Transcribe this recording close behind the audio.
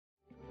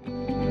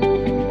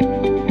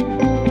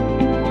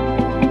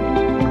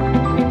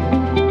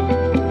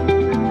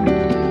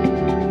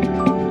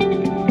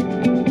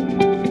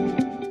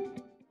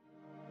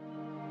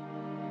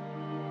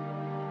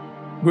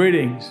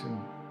Greetings and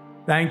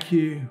thank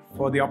you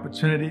for the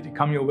opportunity to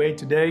come your way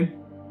today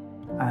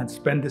and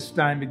spend this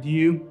time with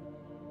you.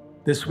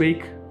 This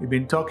week, we've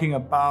been talking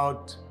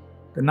about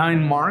the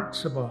 9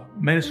 marks of a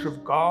minister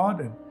of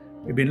God, and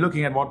we've been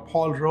looking at what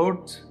Paul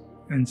wrote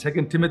in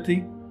 2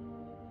 Timothy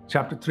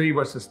chapter 3,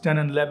 verses 10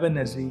 and 11,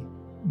 as he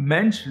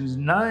mentions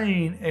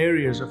 9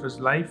 areas of his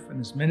life and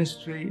his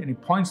ministry, and he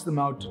points them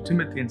out to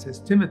Timothy and says,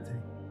 Timothy,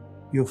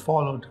 you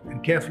followed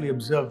and carefully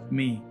observed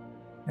me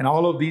in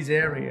all of these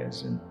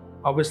areas. And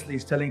obviously,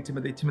 he's telling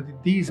Timothy,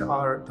 these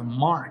are the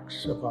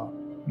marks of a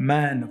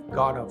man of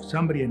God, of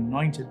somebody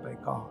anointed by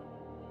God.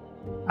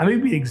 I may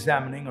be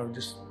examining or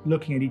just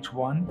looking at each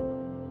one.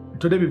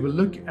 Today we will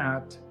look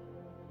at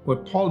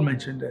what Paul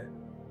mentioned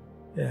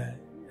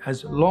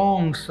as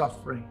long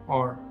suffering,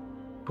 or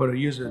to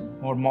use a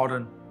more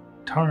modern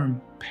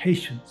term,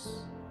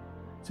 patience.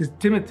 He says,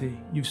 Timothy,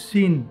 you've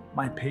seen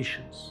my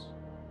patience.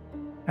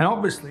 And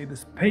obviously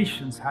this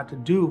patience had to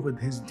do with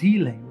his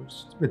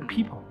dealings with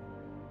people.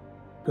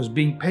 Because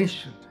being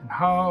patient and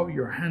how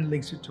you're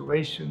handling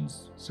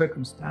situations,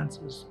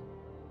 circumstances,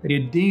 that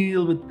you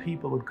deal with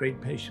people with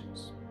great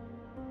patience.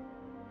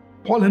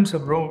 Paul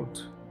himself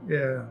wrote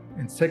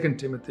in 2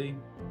 Timothy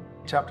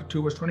chapter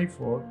 2, verse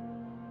 24,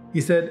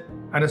 he said,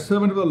 and a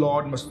servant of the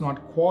Lord must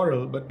not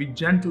quarrel, but be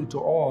gentle to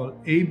all,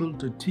 able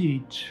to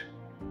teach,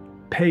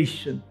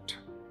 patient.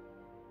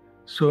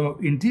 So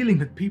in dealing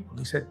with people,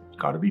 he said,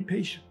 got to be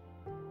patient.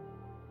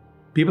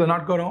 People are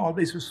not going to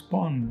always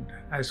respond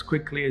as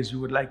quickly as you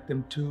would like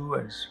them to,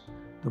 as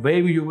the way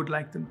you would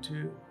like them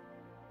to,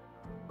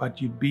 but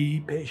you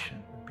be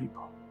patient with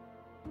people.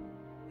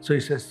 So he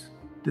says,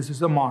 this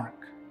is a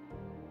mark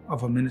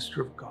of a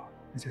minister of God.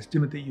 He says,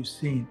 Timothy, you've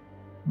seen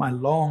my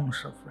long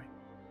suffering,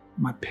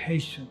 my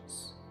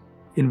patience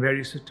in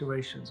various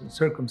situations and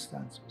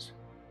circumstances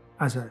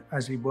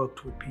as he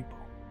worked with people.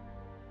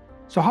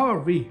 So how are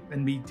we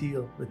when we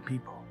deal with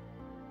people?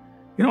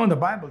 You know, when the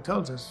Bible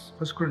tells us,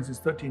 1 Corinthians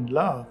 13,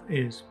 love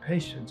is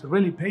patience.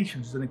 Really,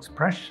 patience is an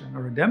expression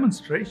or a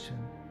demonstration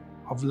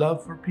of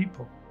love for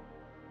people.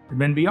 And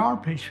when we are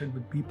patient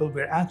with people,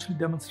 we're actually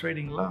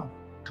demonstrating love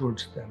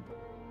towards them.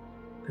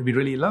 That we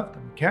really love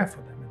them, care for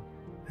them,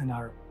 and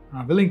are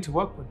willing to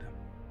work with them.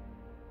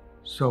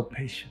 So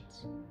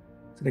patience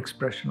is an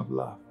expression of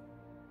love.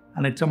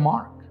 And it's a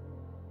mark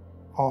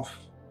of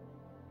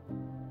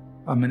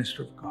a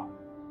minister of God.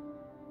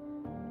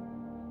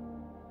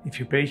 If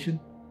you're patient,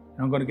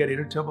 you're not going to get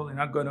irritable. You're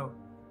not going to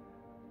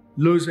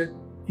lose it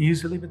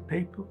easily with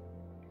people.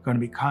 You're going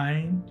to be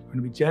kind. You're going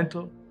to be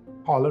gentle,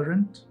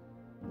 tolerant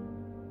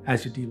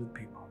as you deal with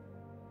people.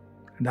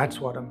 And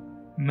that's what a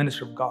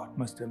minister of God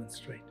must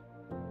demonstrate.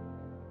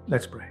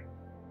 Let's pray.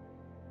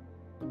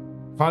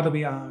 Father,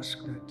 we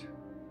ask that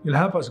you'll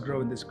help us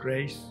grow in this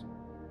grace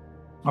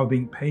of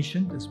being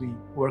patient as we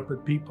work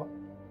with people.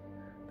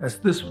 As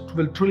this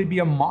will truly be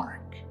a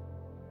mark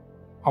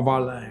of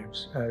our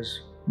lives as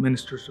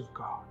ministers of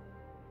God,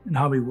 and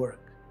how we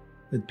work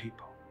with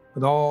people,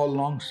 with all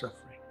long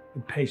suffering,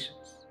 with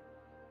patience.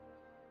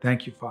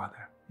 Thank you,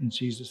 Father, in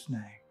Jesus'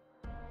 name.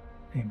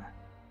 Amen.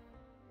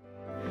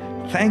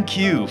 Thank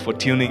you for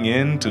tuning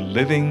in to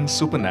Living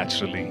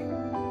Supernaturally.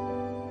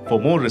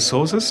 For more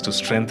resources to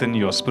strengthen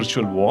your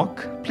spiritual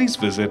walk, please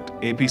visit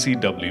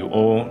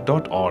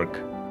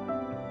apcwo.org.